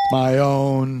 My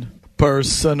own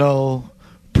personal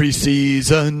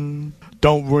preseason.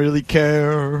 Don't really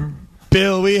care.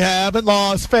 Bill, we haven't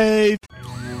lost faith.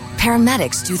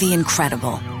 Paramedics do the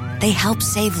incredible. They help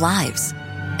save lives.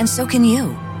 And so can you.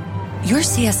 Your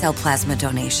CSL plasma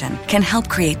donation can help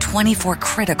create 24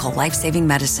 critical life-saving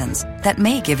medicines that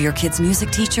may give your kid's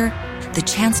music teacher the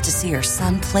chance to see her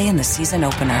son play in the season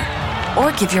opener.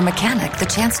 Or give your mechanic the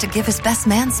chance to give his best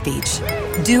man speech.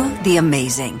 Do the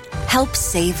amazing. Help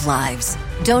save lives.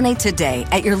 Donate today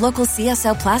at your local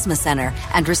CSL Plasma Center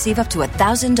and receive up to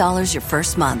 $1,000 your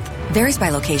first month. Varies by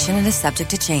location and is subject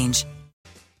to change.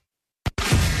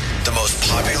 The most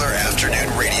popular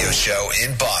afternoon radio show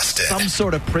in Boston. Some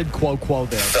sort of prid quo quo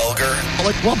there. Felger.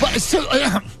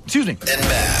 Excuse me. And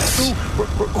Mass.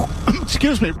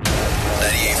 Excuse me.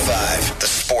 98.5, the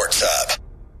Sports Hub.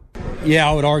 Yeah,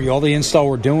 I would argue all the install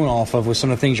we're doing off of with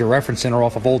some of the things you're referencing are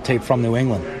off of old tape from New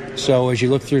England. So as you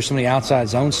look through some of the outside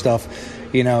zone stuff,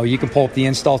 you can pull up the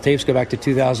install tapes, go back to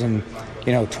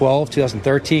 2012,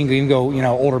 2013, even go,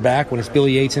 older back when it's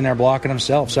Billy Yates in there blocking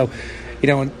himself. So,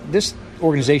 this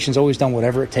organization's always done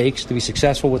whatever it takes to be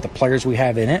successful with the players we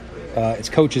have in it. It's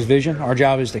coach's vision. Our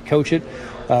job is to coach it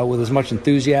with as much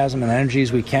enthusiasm and energy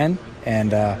as we can.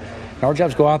 And our job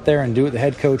is to go out there and do what the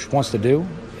head coach wants to do.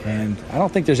 And I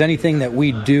don't think there's anything that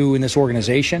we do in this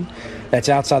organization that's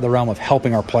outside the realm of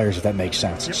helping our players, if that makes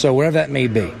sense. So whatever that may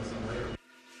be.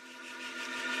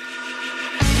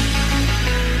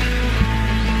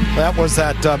 That was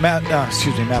that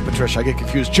Matt Patricia. I get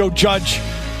confused. Joe Judge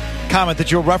comment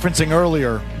that you were referencing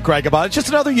earlier, Greg, about it's just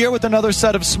another year with another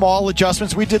set of small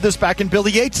adjustments. We did this back in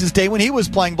Billy Yates' day when he was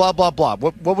playing blah, blah, blah.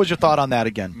 What was your thought on that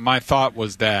again? My thought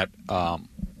was that,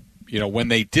 when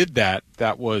they did that,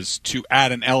 that was to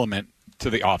add an element to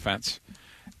the offense,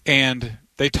 and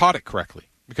they taught it correctly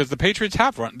because the Patriots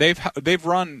have run. They've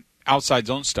run outside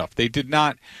zone stuff. They did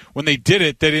not, when they did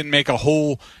it, they didn't make a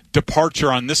whole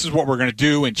departure on this is what we're going to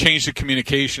do and change the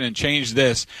communication and change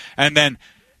this, and then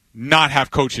not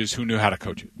have coaches who knew how to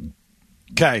coach it.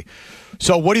 Okay.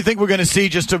 So what do you think we're going to see,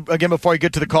 just to, again, before I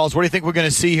get to the calls, what do you think we're going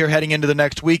to see here heading into the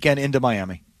next weekend into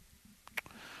Miami?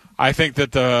 I think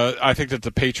that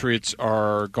the Patriots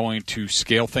are going to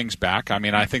scale things back. I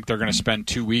mean, I think they're going to spend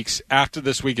 2 weeks. After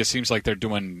this week, it seems like they're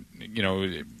doing,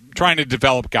 trying to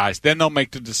develop guys. Then they'll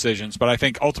make the decisions. But I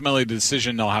think ultimately the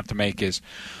decision they'll have to make is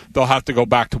they'll have to go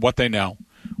back to what they know,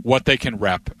 what they can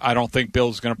rep. I don't think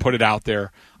Bill's going to put it out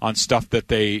there on stuff that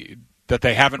they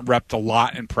haven't repped a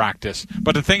lot in practice.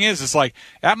 But the thing is, it's like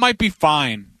that might be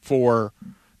fine for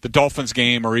the Dolphins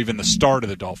game or even the start of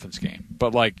the Dolphins game.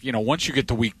 But, once you get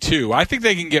to week 2, I think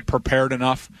they can get prepared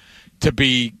enough to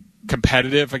be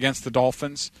competitive against the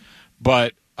Dolphins.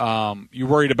 But you're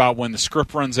worried about when the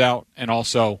script runs out and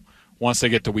also once they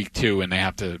get to week 2 and they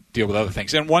have to deal with other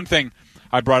things. And one thing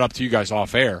I brought up to you guys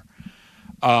off air,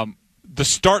 the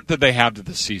start that they have to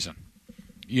this season,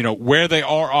 where they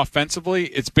are offensively,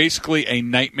 it's basically a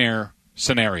nightmare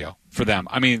scenario for them.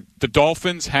 I mean, the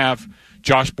Dolphins have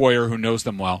Josh Boyer, who knows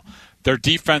them well. Their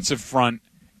defensive front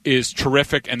is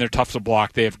terrific, and they're tough to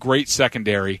block. They have great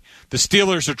secondary. The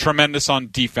Steelers are tremendous on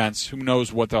defense. Who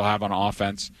knows what they'll have on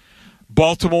offense.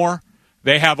 Baltimore,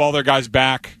 they have all their guys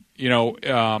back,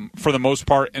 for the most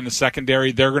part in the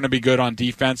secondary. They're going to be good on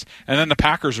defense. And then the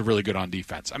Packers are really good on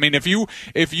defense. I mean, if you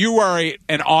are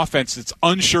an offense that's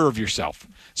unsure of yourself,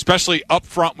 especially up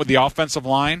front with the offensive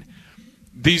line,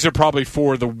 these are probably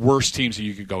 4 of the worst teams that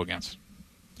you could go against.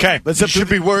 Okay, you should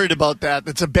be worried about that.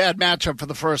 It's a bad matchup for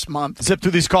the first month. Zip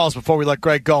through these calls before we let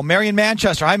Greg go. Mary in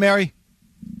Manchester. Hi, Mary.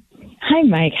 Hi,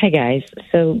 Mike. Hi, guys.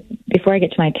 So before I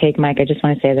get to my take, Mike, I just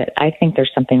want to say that I think there's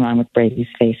something wrong with Brady's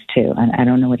face, too. And I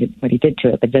don't know what he did to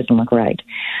it, but it doesn't look right.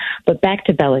 But back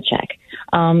to Belichick.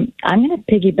 I'm going to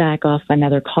piggyback off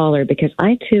another caller because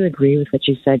I, too, agree with what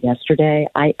you said yesterday.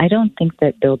 I don't think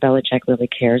that Bill Belichick really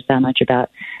cares that much about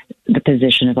the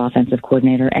position of offensive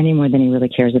coordinator any more than he really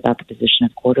cares about the position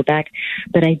of quarterback.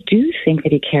 But I do think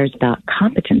that he cares about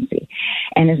competency.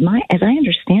 And as I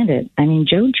understand it, I mean,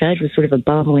 Joe Judge was sort of a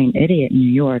bumbling idiot in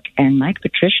New York, and Mike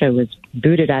Patricia was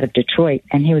booted out of Detroit,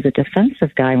 and he was a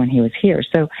defensive guy when he was here.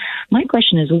 So my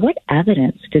question is, what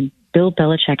evidence did Bill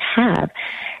Belichick have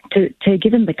to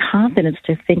give him the confidence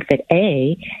to think that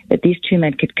A, that these two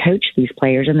men could coach these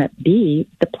players, and that B,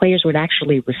 the players would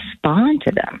actually respond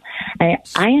to them?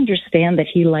 I understand that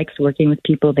he likes working with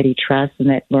people that he trusts and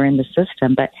that were in the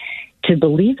system, but to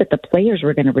believe that the players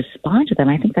were going to respond to them,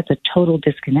 I think that's a total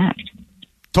disconnect.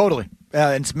 Totally.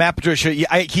 And Matt Patricia,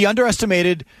 he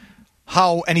underestimated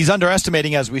how, and he's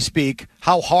underestimating as we speak,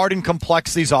 how hard and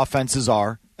complex these offenses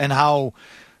are and how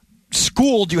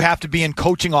schooled you have to be in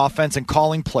coaching offense and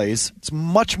calling plays. It's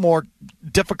much more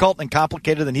difficult and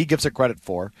complicated than he gives it credit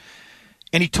for.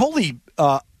 And he totally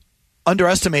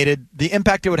underestimated the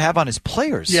impact it would have on his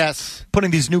players. Yes.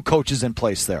 Putting these new coaches in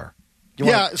place there.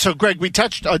 So, Greg, we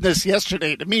touched on this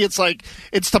yesterday. To me, it's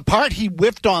the part he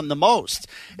whiffed on the most,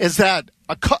 is that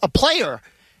a player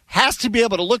has to be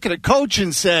able to look at a coach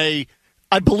and say,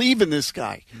 I believe in this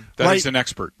guy. That is an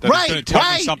expert. That is going to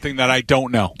tell me something that I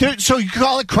don't know. So you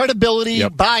call it credibility,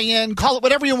 buy-in, call it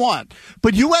whatever you want.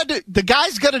 But the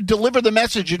guy's got to deliver the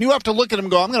message, and you have to look at him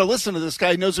and go, I'm going to listen to this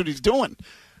guy. He knows what he's doing.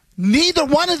 Neither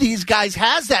one of these guys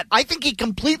has that. I think he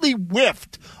completely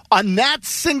whiffed on that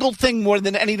single thing more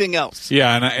than anything else.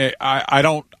 Yeah,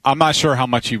 and I'm not sure how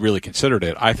much he really considered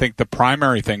it. I think the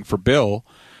primary thing for Bill,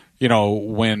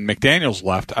 when McDaniels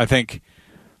left, I think,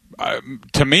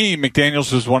 to me,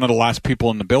 McDaniels was one of the last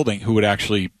people in the building who would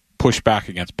actually push back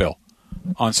against Bill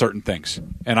on certain things.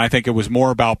 And I think it was more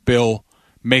about Bill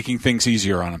making things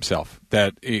easier on himself.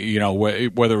 That,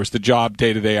 whether it was the job,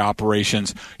 day-to-day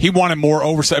operations, he wanted more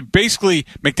oversight. Basically,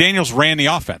 McDaniels ran the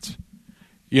offense.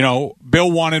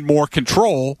 Bill wanted more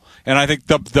control, and I think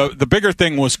the bigger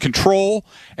thing was control,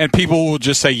 and people will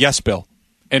just say, yes, Bill,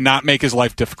 and not make his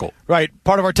life difficult. Right.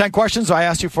 Part of our 10 questions, I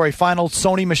asked you for a final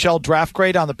Sony Michel draft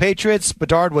grade on the Patriots.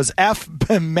 Bedard was F.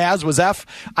 Maz was F.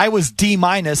 I was D-.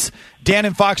 Dan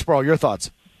in Foxborough, your thoughts?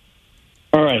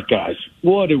 All right, guys.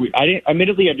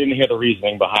 Admittedly, I didn't hear the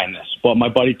reasoning behind this, but my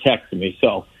buddy texted me.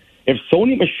 So if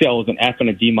Sony Michel is an F and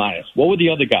a D-, what were the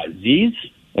other guys? Z's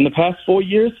in the past 4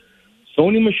 years?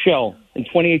 Sony Michel in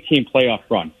 2018 playoff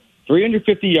run,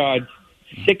 350 yards,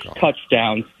 6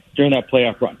 touchdowns during that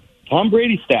playoff run. Tom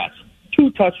Brady stats,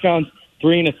 2 touchdowns,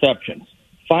 3 interceptions.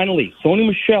 Finally, Sony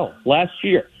Michel last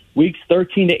year, weeks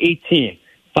 13 to 18,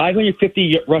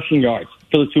 550 rushing yards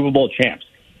for the Super Bowl champs.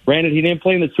 Granted, he didn't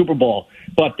play in the Super Bowl,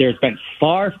 but there's been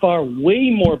far, way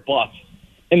more busts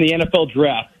in the NFL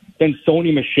draft than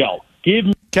Sony Michel.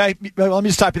 Okay, let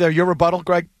me stop you there. Your rebuttal,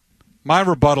 Greg? My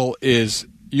rebuttal is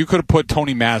You could have put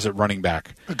Tony Maz at running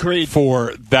back. Agreed.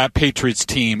 For that Patriots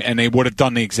team, and they would have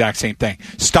done the exact same thing.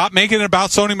 Stop making it about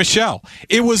Sony Michel.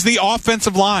 It was the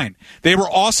offensive line. They were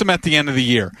awesome at the end of the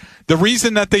year. The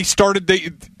reason that they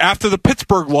started, after the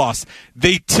Pittsburgh loss,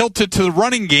 they tilted to the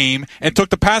running game and took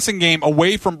the passing game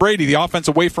away from Brady, the offense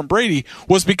away from Brady,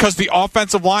 was because the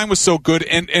offensive line was so good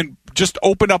and just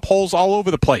opened up holes all over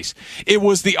the place. It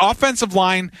was the offensive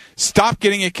line. Stop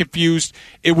getting it confused.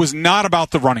 It was not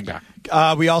about the running back.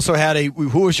 We also had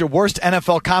who was your worst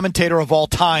NFL commentator of all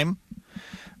time?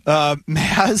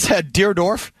 Maz had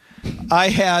Deerdorf. I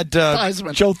had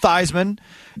Joe Theismann.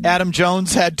 Adam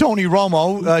Jones had Tony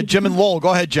Romo. Jim and Lowell.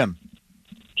 Go ahead, Jim.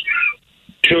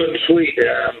 Short and sweet.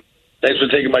 Thanks for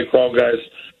taking my call, guys.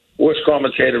 Worst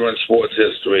commentator in sports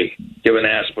history. Giving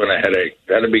aspirin a headache.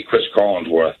 That'd be Chris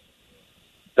Collinsworth.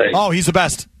 Thanks. Oh, he's the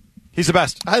best. He's the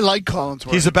best. I like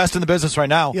Collinsworth. He's the best in the business right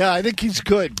now. Yeah, I think he's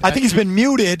good. I think he's been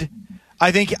muted.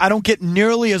 I think I don't get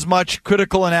nearly as much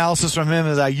critical analysis from him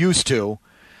as I used to.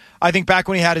 I think back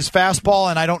when he had his fastball,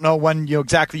 and I don't know when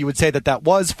exactly you would say that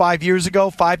was 5 years ago,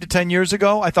 5 to 10 years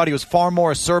ago. I thought he was far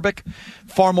more acerbic,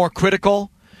 far more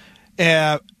critical.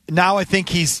 Now I think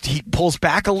he pulls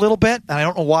back a little bit, and I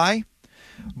don't know why.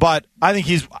 But I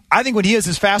think when he has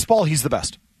his fastball, he's the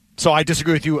best. So I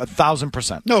disagree with you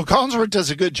 1,000%. No, Collinsworth does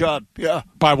a good job. Yeah.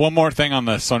 By one more thing on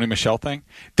the Sony Michel thing.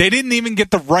 They didn't even get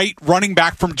the right running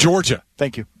back from Georgia.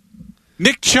 Thank you.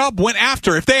 Nick Chubb went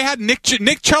after. If they had Nick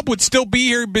Chubb would still be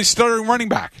here, be starting running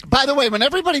back. By the way, when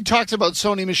everybody talks about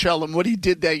Sony Michel and what he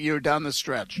did that year down the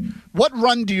stretch, what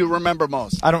run do you remember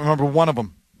most? I don't remember one of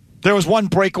them. There was one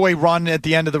breakaway run at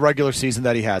the end of the regular season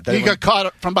that he had. He got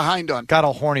caught from behind on. Got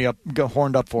all horned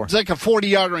up for. It's like a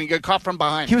 40-yarder and he got caught from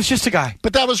behind. He was just a guy.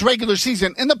 But that was regular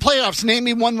season. In the playoffs, name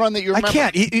me one run that you remember. I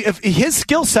can't. If his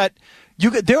skill set,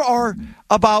 there are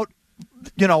about,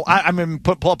 I'm going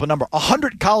to pull up a number,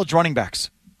 100 college running backs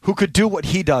who could do what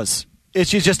he does. It's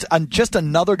just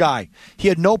another guy. He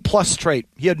had no plus trait.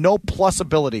 He had no plus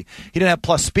ability. He didn't have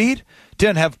plus speed,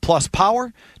 didn't have plus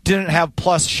power, didn't have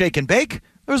plus shake and bake.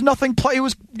 There was nothing.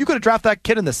 You could have drafted that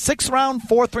kid in the 6th round, 4th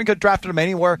round. You could have drafted him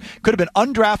anywhere. Could have been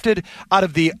undrafted out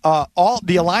of the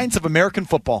Alliance of American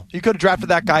Football. You could have drafted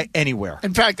that guy anywhere.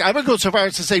 In fact, I would go so far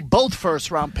as to say both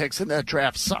first-round picks in that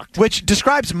draft sucked. Which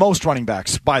describes most running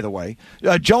backs, by the way.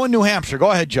 Joe in New Hampshire.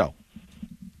 Go ahead, Joe.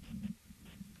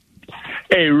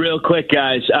 Hey, real quick,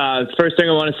 guys. First thing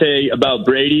I want to say about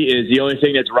Brady is the only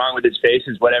thing that's wrong with his face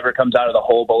is whatever comes out of the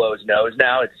hole below his nose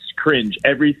now. It's cringe.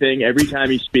 Every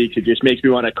time he speaks, it just makes me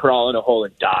want to crawl in a hole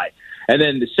and die. And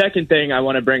then the second thing I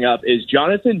want to bring up is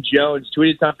Jonathan Jones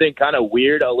tweeted something kind of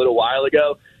weird a little while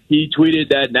ago. He tweeted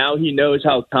that now he knows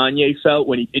how Kanye felt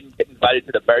when he didn't get invited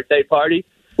to the birthday party,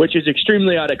 which is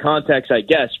extremely out of context, I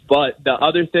guess. But the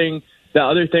other thing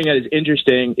that is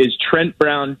interesting is Trent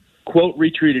Brown quote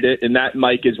retweeted it, and that,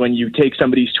 Mike, is when you take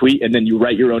somebody's tweet and then you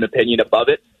write your own opinion above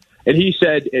it. And he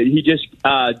said he just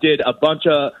did a bunch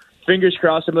of fingers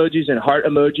crossed emojis and heart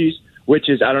emojis, which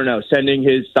is, I don't know, sending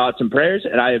his thoughts and prayers.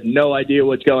 And I have no idea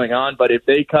what's going on. But if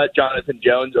they cut Jonathan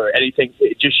Jones or anything,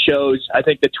 it just shows. I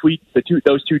think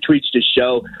those two tweets just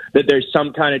show that there's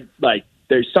some kind of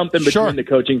there's something between the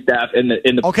coaching staff and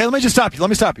the. Okay, let me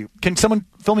stop you. Can someone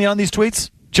fill me in on these tweets?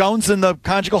 Jones in the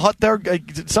conjugal hut there?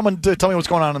 Someone tell me what's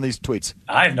going on in these tweets.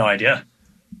 I have no idea.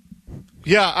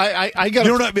 Yeah, I got.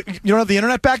 You don't have the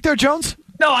internet back there, Jones?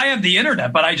 No, I have the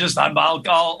internet, but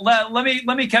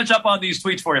let me catch up on these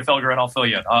tweets for you, Felger, and I'll fill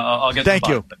you in. I'll get. Thank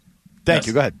you. Thank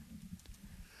you. Go ahead.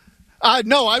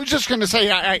 No, I was just going to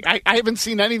say I haven't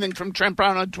seen anything from Trent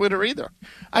Brown on Twitter either.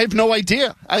 I have no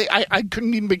idea. I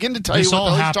couldn't even begin to tell you what the hell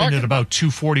he's talking. This all happened at about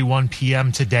 2:41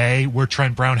 p.m. today, where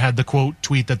Trent Brown had the quote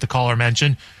tweet that the caller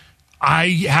mentioned. I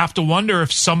have to wonder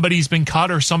if somebody's been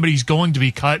cut or somebody's going to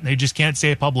be cut, and they just can't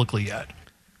say it publicly yet.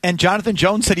 And Jonathan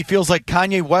Jones said he feels like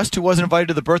Kanye West, who wasn't invited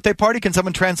to the birthday party. Can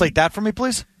someone translate that for me,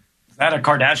 please? Is that a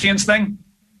Kardashians thing?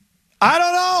 I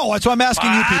don't know. That's why I'm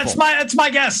asking you people. That's my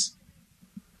guess.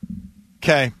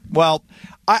 Okay. Well,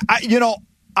 I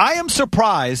am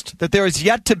surprised that there is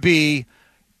yet to be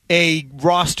a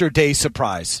roster day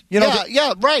surprise.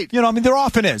 Yeah, right. There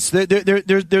often is.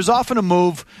 There's often a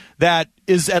move that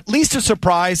is at least a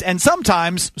surprise and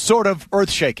sometimes sort of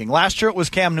earth-shaking. Last year it was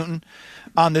Cam Newton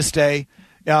on this day,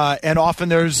 and often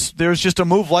there's just a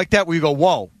move like that where you go,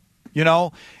 whoa,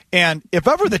 And if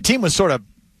ever the team was sort of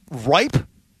ripe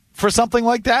for something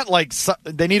like that, like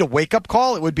they need a wake-up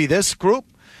call, it would be this group.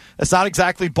 It's not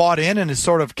exactly bought in and is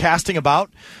sort of casting about.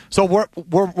 So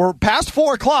we're past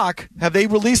 4:00. Have they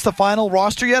released the final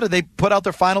roster yet? Have they put out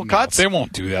their final cuts? They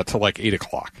won't do that till like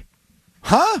 8:00.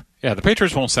 Huh? Yeah, the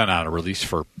Patriots won't send out a release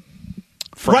for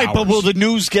for right, hours. but will the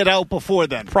news get out before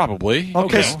then? Probably.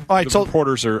 Okay. You know, All right. the So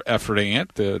reporters are efforting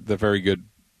it. The very good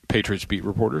Patriots beat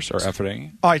reporters are efforting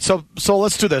it. all right. So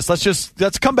let's do this.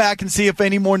 Let's come back and see if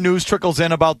any more news trickles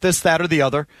in about this, that, or the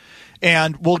other.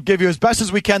 And we'll give you as best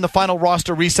as we can the final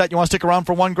roster reset. You want to stick around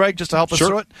for one, Greg, just to help us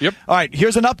through it? Yep. All right,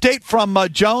 here's an update from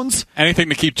Jones. Anything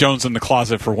to keep Jones in the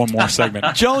closet for one more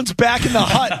segment. Jones back in the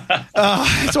hut.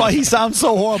 That's why he sounds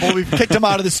so horrible. We've kicked him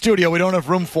out of the studio. We don't have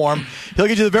room for him. He'll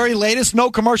get you the very latest,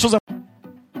 no commercials.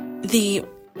 The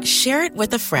share it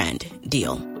with a friend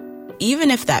deal. Even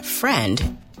if that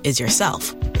friend is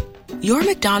yourself. Your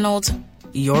McDonald's,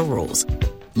 your rules.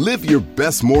 Live your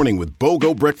best morning with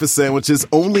BOGO breakfast sandwiches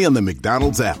only on the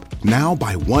McDonald's app. Now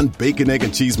buy one bacon, egg,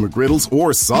 and cheese McGriddles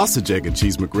or sausage, egg, and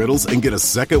cheese McGriddles and get a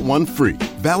second one free.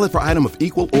 Valid for item of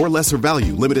equal or lesser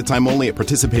value. Limited time only at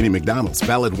participating McDonald's.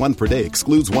 Valid one per day.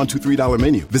 Excludes $1, $2, $3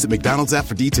 menu. Visit McDonald's app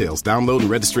for details. Download and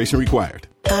registration required.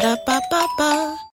 Ba-da-ba-ba-ba.